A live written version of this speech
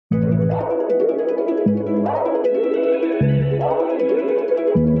Hey,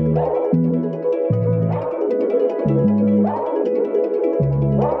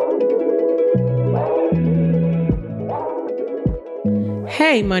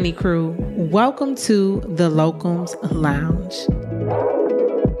 Money Crew. Welcome to the Locums Lounge.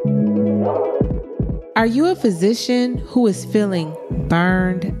 Are you a physician who is feeling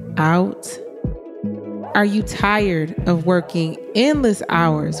burned out? Are you tired of working endless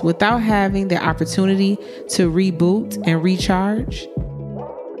hours without having the opportunity to reboot and recharge?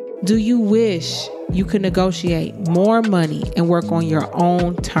 Do you wish you could negotiate more money and work on your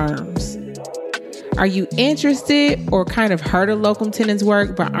own terms? Are you interested or kind of heard of locum tenens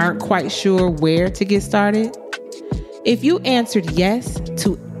work but aren't quite sure where to get started? If you answered yes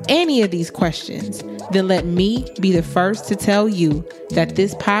to any of these questions, then let me be the first to tell you that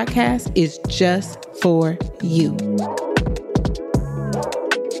this podcast is just for you.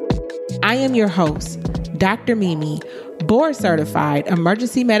 I am your host, Dr. Mimi, board certified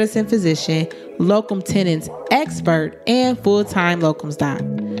emergency medicine physician, locum tenens expert, and full-time locums doc.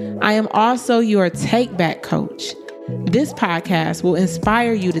 I am also your take back coach. This podcast will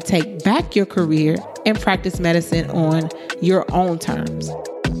inspire you to take back your career and practice medicine on your own terms.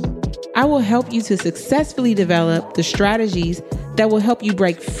 I will help you to successfully develop the strategies that will help you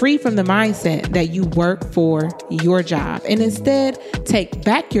break free from the mindset that you work for your job and instead take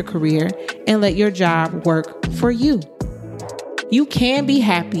back your career and let your job work for you. You can be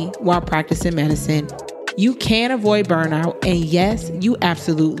happy while practicing medicine. You can avoid burnout, and yes, you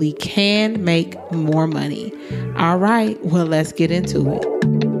absolutely can make more money. All right, well, let's get into it.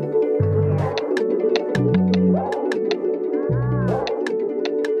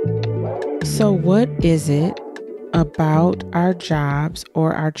 So what is it about our jobs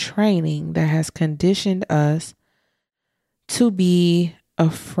or our training that has conditioned us to be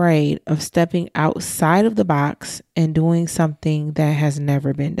afraid of stepping outside of the box and doing something that has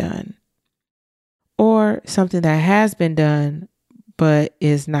never been done? Or something that has been done, but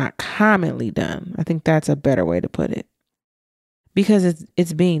is not commonly done. I think that's a better way to put it. Because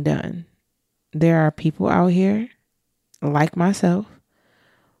it's being done. There are people out here, like myself,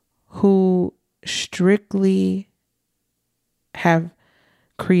 who strictly have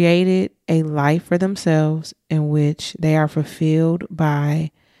created a life for themselves in which they are fulfilled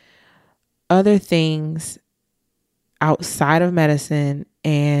by other things outside of medicine,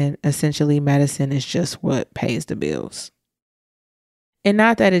 and essentially medicine is just what pays the bills. And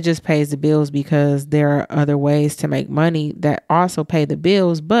not that it just pays the bills, because there are other ways to make money that also pay the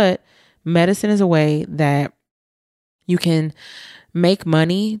bills, but medicine is a way that you can make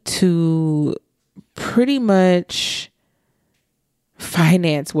money to pretty much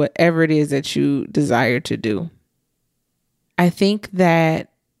finance whatever it is that you desire to do. I think that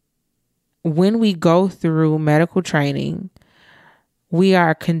when we go through medical training, we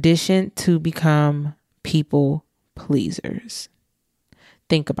are conditioned to become people pleasers.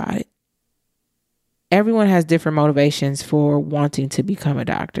 Think about it. Everyone has different motivations for wanting to become a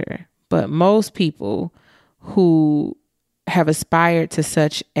doctor, but most people who have aspired to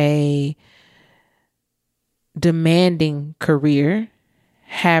such a demanding career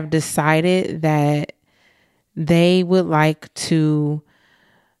have decided that they would like to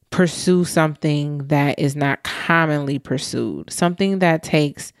pursue something that is not commonly pursued, something that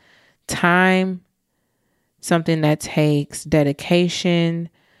takes time, something that takes dedication,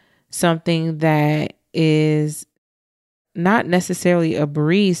 something that is not necessarily a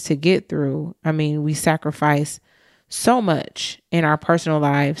breeze to get through. I mean, we sacrifice so much in our personal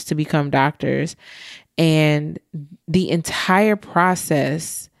lives to become doctors, and the entire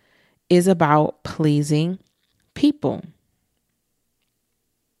process is about pleasing people.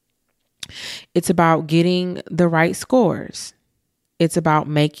 It's about getting the right scores. It's about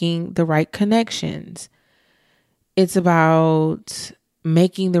making the right connections. It's about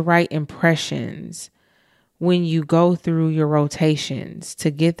making the right impressions when you go through your rotations,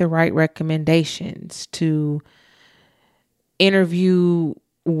 to get the right recommendations, to interview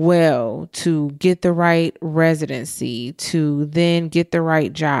well, to get the right residency, to then get the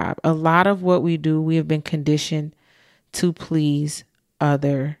right job. A lot of what we do, we have been conditioned to please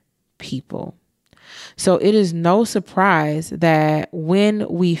other people. So it is no surprise that when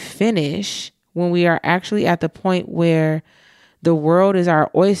we finish, when we are actually at the point where the world is our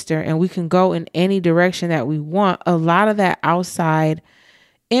oyster and we can go in any direction that we want, a lot of that outside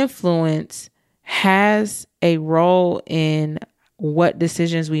influence has a role in what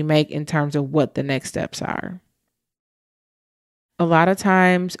decisions we make in terms of what the next steps are. A lot of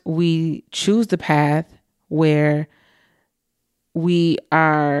times we choose the path where we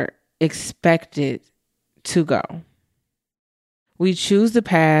are expected to go. We choose the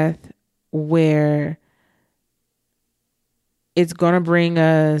path where it's going to bring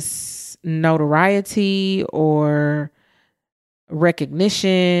us notoriety or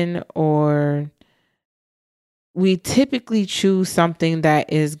recognition, or we typically choose something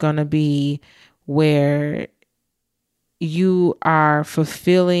that is going to be where you are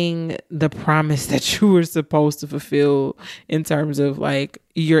fulfilling the promise that you were supposed to fulfill in terms of like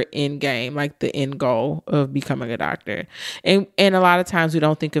your end game, like the end goal of becoming a doctor. And a lot of times we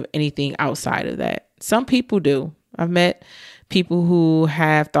don't think of anything outside of that. Some people do. I've met people who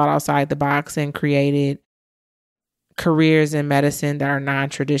have thought outside the box and created careers in medicine that are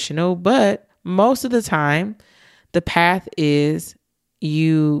non-traditional, but most of the time the path is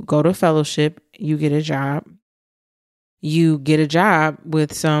you go to fellowship, you get a job. You get a job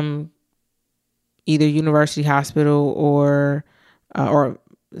with some either university hospital or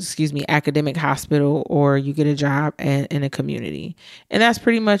academic hospital, or you get a job in a community. And that's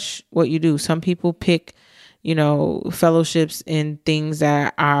pretty much what you do. Some people pick, fellowships in things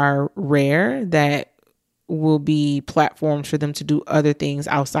that are rare, that will be platforms for them to do other things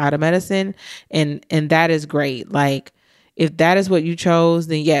outside of medicine. And that is great. Like, if that is what you chose,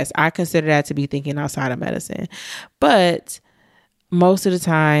 then yes, I consider that to be thinking outside of medicine. But most of the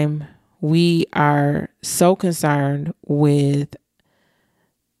time, we are so concerned with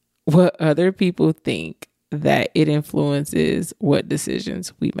what other people think that it influences what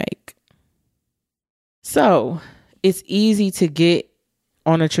decisions we make. So it's easy to get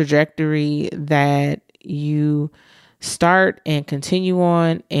on a trajectory that you start and continue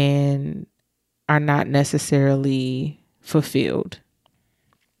on and are not necessarily fulfilled.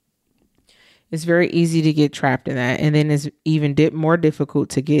 It's very easy to get trapped in that. And then it's even more difficult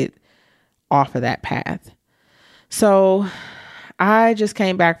to get off of that path. So I just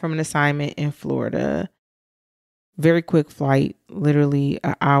came back from an assignment in Florida. Very quick flight, literally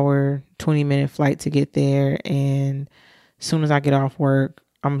an hour, 20-minute flight to get there. And as soon as I get off work,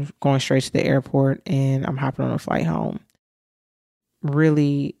 I'm going straight to the airport and I'm hopping on a flight home.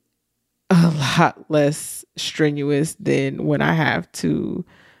 Really a lot less strenuous than when I have to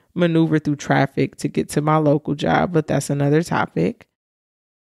maneuver through traffic to get to my local job, but that's another topic.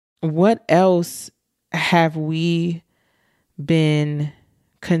 What else have we been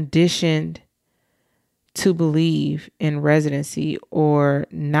conditioned to believe in residency or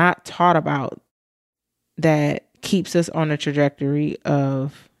not taught about that keeps us on a trajectory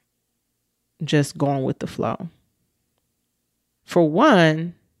of just going with the flow? For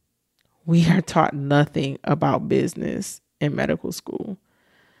one, we are taught nothing about business in medical school.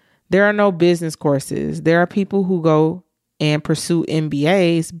 There are no business courses. There are people who go and pursue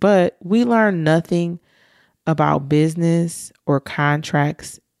MBAs, but we learn nothing about business or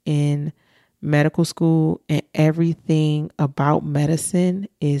contracts in medical school, and everything about medicine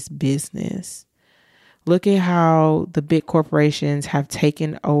is business. Look at how the big corporations have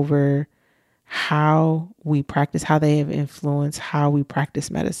taken over how we practice, how they have influenced how we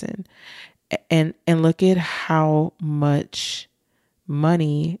practice medicine. And look at how much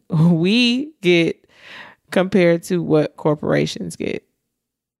money we get compared to what corporations get.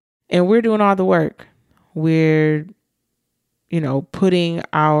 And we're doing all the work. We're, putting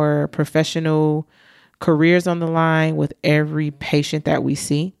our professional careers on the line with every patient that we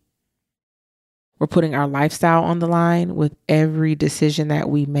see. We're putting our lifestyle on the line with every decision that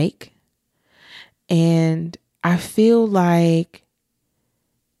we make. And I feel like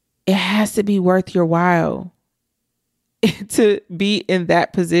it has to be worth your while to be in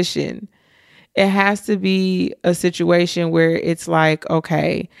that position. It has to be a situation where it's like,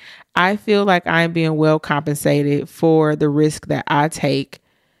 okay, I feel like I'm being well compensated for the risk that I take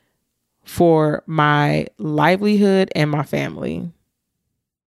for my livelihood and my family.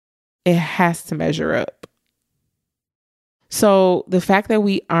 It has to measure up. So the fact that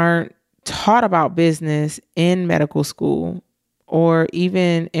we aren't taught about business in medical school or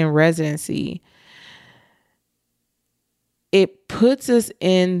even in residency, it puts us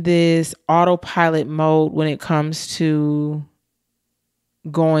in this autopilot mode when it comes to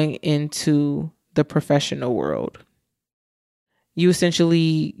going into the professional world. You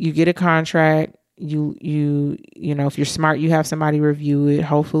essentially, you get a contract, you if you're smart, you have somebody review it.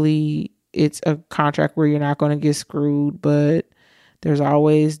 Hopefully it's a contract where you're not going to get screwed, but there's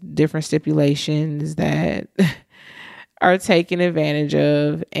always different stipulations that are taken advantage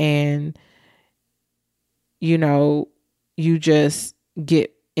of. And, you just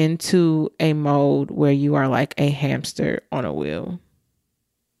get into a mode where you are like a hamster on a wheel.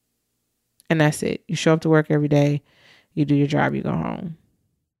 And that's it. You show up to work every day, you do your job, you go home.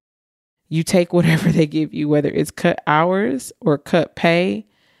 You take whatever they give you, whether it's cut hours or cut pay,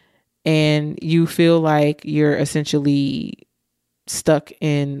 and you feel like you're essentially stuck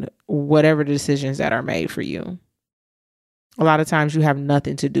in whatever decisions that are made for you. A lot of times you have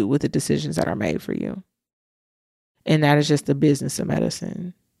nothing to do with the decisions that are made for you. And that is just the business of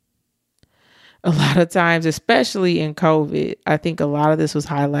medicine. A lot of times, especially in COVID, I think a lot of this was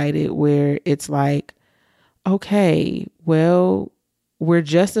highlighted where it's like, okay, well, we're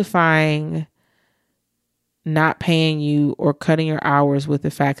justifying not paying you or cutting your hours with the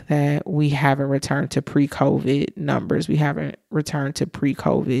fact that we haven't returned to pre-COVID numbers. We haven't returned to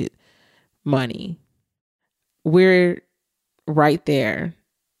pre-COVID money. We're right there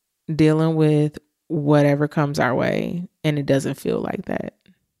dealing with whatever comes our way, and it doesn't feel like that.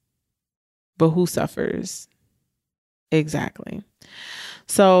 But who suffers? Exactly.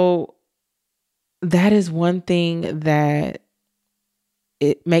 So that is one thing that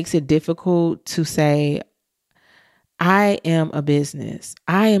it makes it difficult to say, I am a business.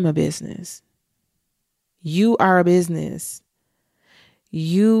 I am a business. You are a business.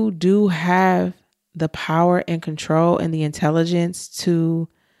 You do have the power and control and the intelligence to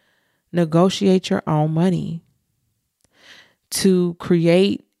negotiate your own money, to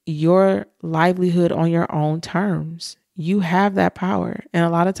create your livelihood on your own terms. You have that power. And a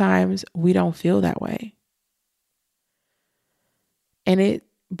lot of times we don't feel that way. And it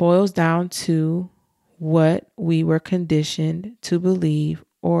boils down to what we were conditioned to believe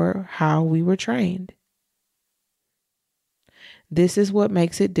or how we were trained. This is what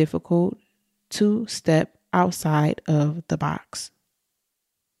makes it difficult to step outside of the box.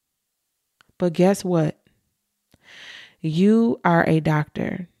 But guess what? You are a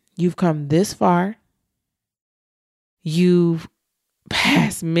doctor. You've come this far. You've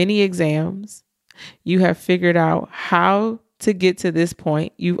passed many exams. You have figured out how to get to this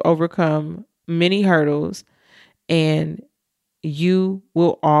point. You've overcome many hurdles, and you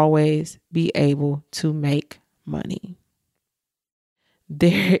will always be able to make money.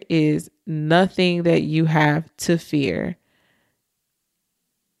 There is nothing that you have to fear.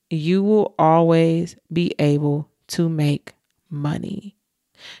 You will always be able to make money.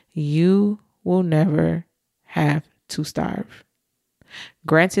 You will never have to starve.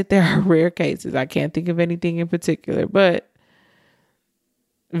 Granted, there are rare cases. I can't think of anything in particular, but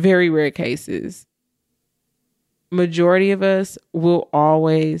very rare cases. Majority of us will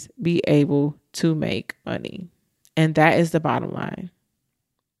always be able to make money. And that is the bottom line.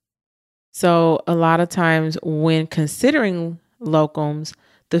 So a lot of times when considering locums,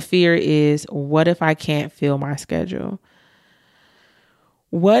 the fear is, what if I can't fill my schedule?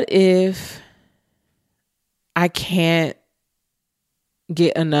 What if I can't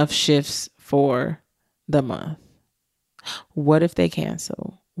get enough shifts for the month? What if they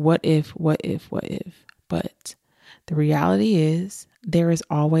cancel? What if? But the reality is there is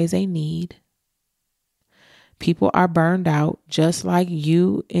always a need. People are burned out, just like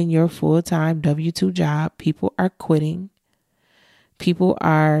you in your full-time W-2 job. People are quitting. People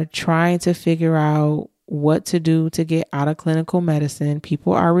are trying to figure out what to do to get out of clinical medicine.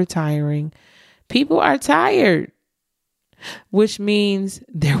 People are retiring. People are tired, which means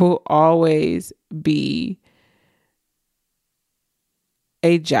there will always be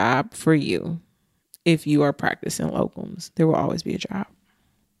a job for you. If you are practicing locums, there will always be a job.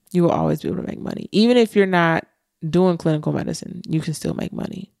 You will always be able to make money. Even if you're not doing clinical medicine, you can still make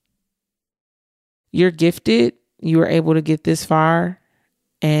money. You're gifted. You are able to get this far.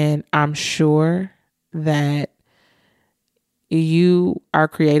 And I'm sure that you are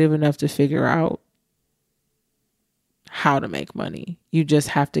creative enough to figure out how to make money. You just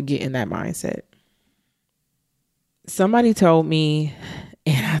have to get in that mindset. Somebody told me,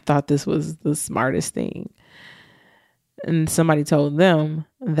 and I thought this was the smartest thing, and somebody told them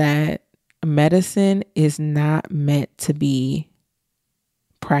that medicine is not meant to be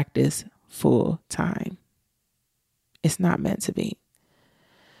practiced full time. It's not meant to be.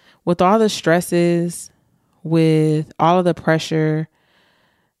 With all the stresses, with all of the pressure,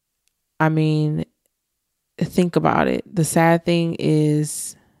 I mean, think about it. The sad thing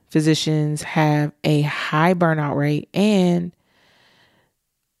is physicians have a high burnout rate, and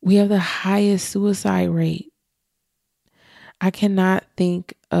we have the highest suicide rate. I cannot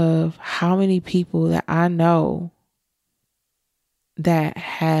think of how many people that I know that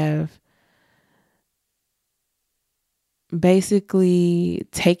have basically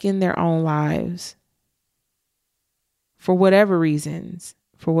taken their own lives for whatever reasons.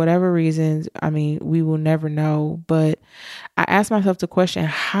 I mean, we will never know. But I ask myself the question,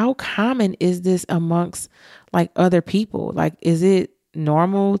 how common is this amongst like other people? Like, is it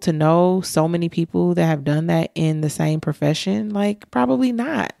normal to know so many people that have done that in the same profession? Like, probably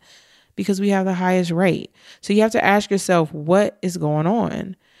not, because we have the highest rate. So you have to ask yourself, what is going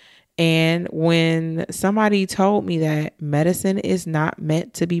on? And when somebody told me that medicine is not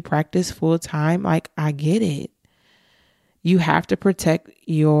meant to be practiced full time, like, I get it. You have to protect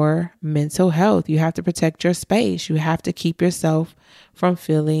your mental health. You have to protect your space. You have to keep yourself from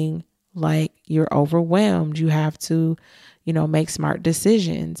feeling like you're overwhelmed. You have to, make smart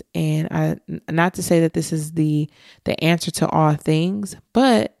decisions. And not to say that this is the answer to all things,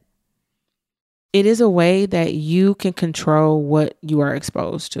 but it is a way that you can control what you are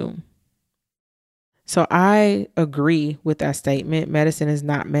exposed to. So I agree with that statement. Medicine is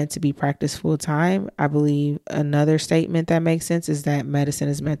not meant to be practiced full time. I believe another statement that makes sense is that medicine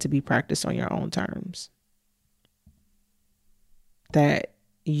is meant to be practiced on your own terms. That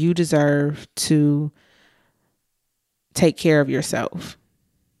you deserve to take care of yourself.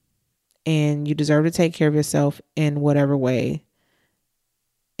 And you deserve to take care of yourself in whatever way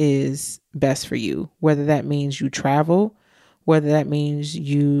is best for you. Whether that means you travel, whether that means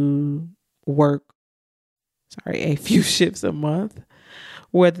you work a few shifts a month,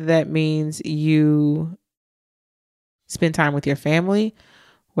 whether that means you spend time with your family,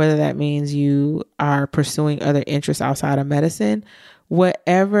 whether that means you are pursuing other interests outside of medicine,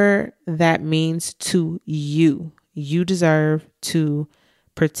 whatever that means to you, you deserve to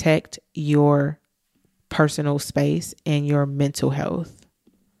protect your personal space and your mental health.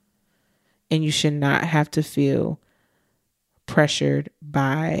 And you should not have to feel pressured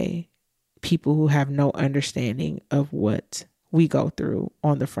by people who have no understanding of what we go through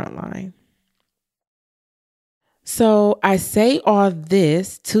on the front line. So I say all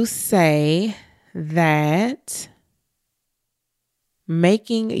this to say that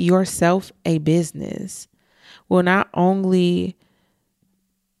making yourself a business will not only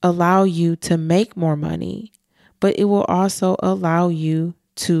allow you to make more money, but it will also allow you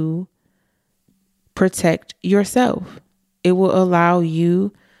to protect yourself. It will allow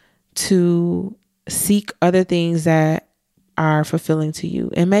you to seek other things that are fulfilling to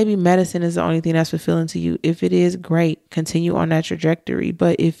you. And maybe medicine is the only thing that's fulfilling to you. If it is, great, continue on that trajectory.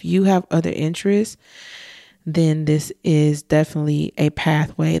 But if you have other interests, then this is definitely a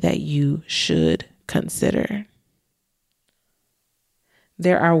pathway that you should consider.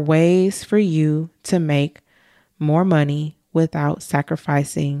 There are ways for you to make more money without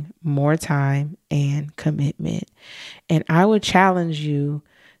sacrificing more time and commitment. And I would challenge you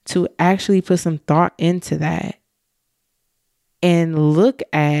to actually put some thought into that and look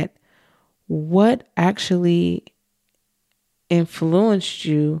at what actually influenced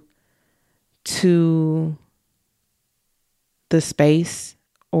you to the space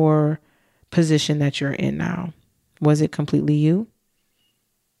or position that you're in now. Was it completely you?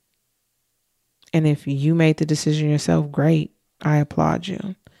 And if you made the decision yourself, great, I applaud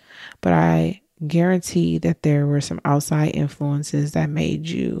you. But I guarantee that there were some outside influences that made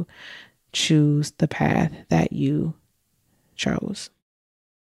you choose the path that you chose.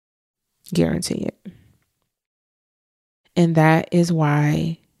 Guarantee it. And that is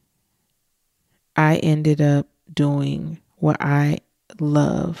why I ended up doing what I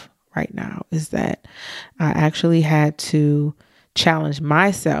love right now, is that I actually had to challenge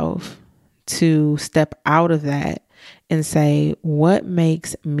myself to step out of that and say, what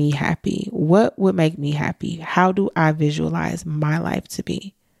makes me happy? What would make me happy? How do I visualize my life to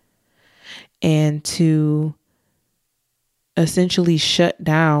be? And to essentially shut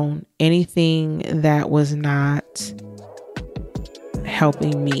down anything that was not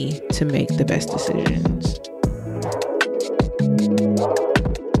helping me to make the best decisions.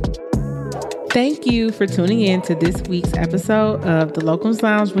 Thank you for tuning in to this week's episode of The Locums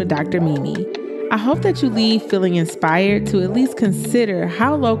Lounge with Dr. Mimi. I hope that you leave feeling inspired to at least consider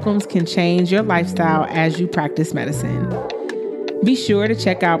how locums can change your lifestyle as you practice medicine. Be sure to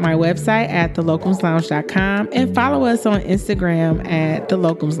check out my website at thelocumslounge.com and follow us on Instagram at The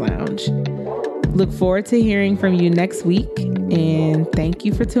Locums Lounge. Look forward to hearing from you next week, and thank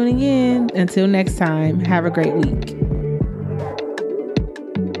you for tuning in. Until next time, have a great week.